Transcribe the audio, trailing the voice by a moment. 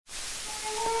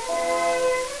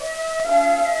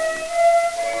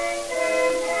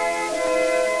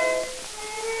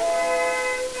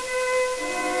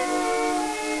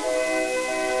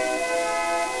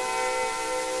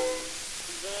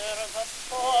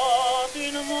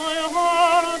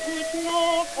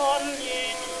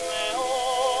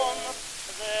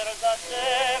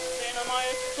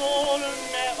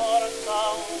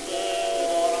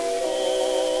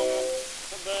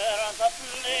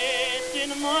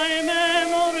my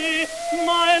memory,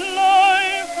 my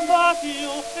life that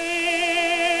you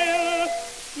feel.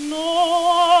 No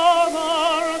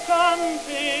other can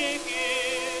take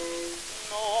it,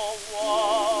 no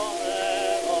one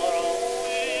ever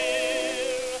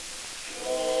will.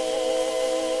 Sure,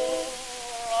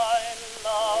 I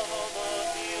love the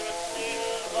dear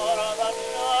silver that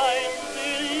shines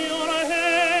in your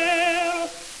hair,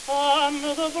 and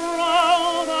the brow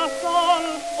that's all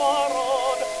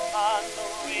furrowed and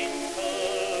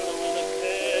wrinkled with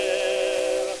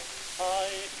care. I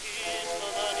kiss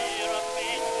the dear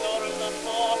fingers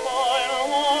so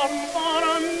toil-worn for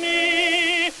me.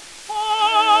 Oh,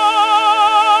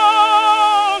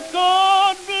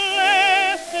 God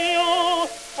bless you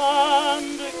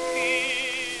and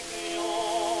keep you,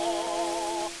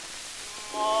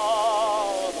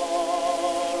 Mother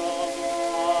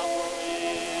Machree.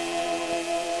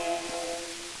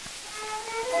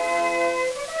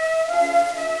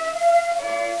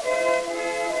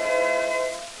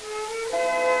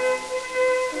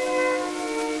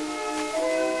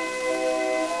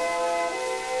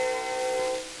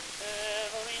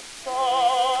 Every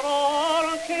sorrow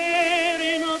or care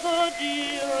in the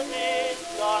dear days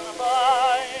gone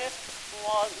by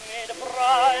was made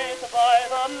bright by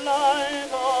the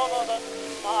light of the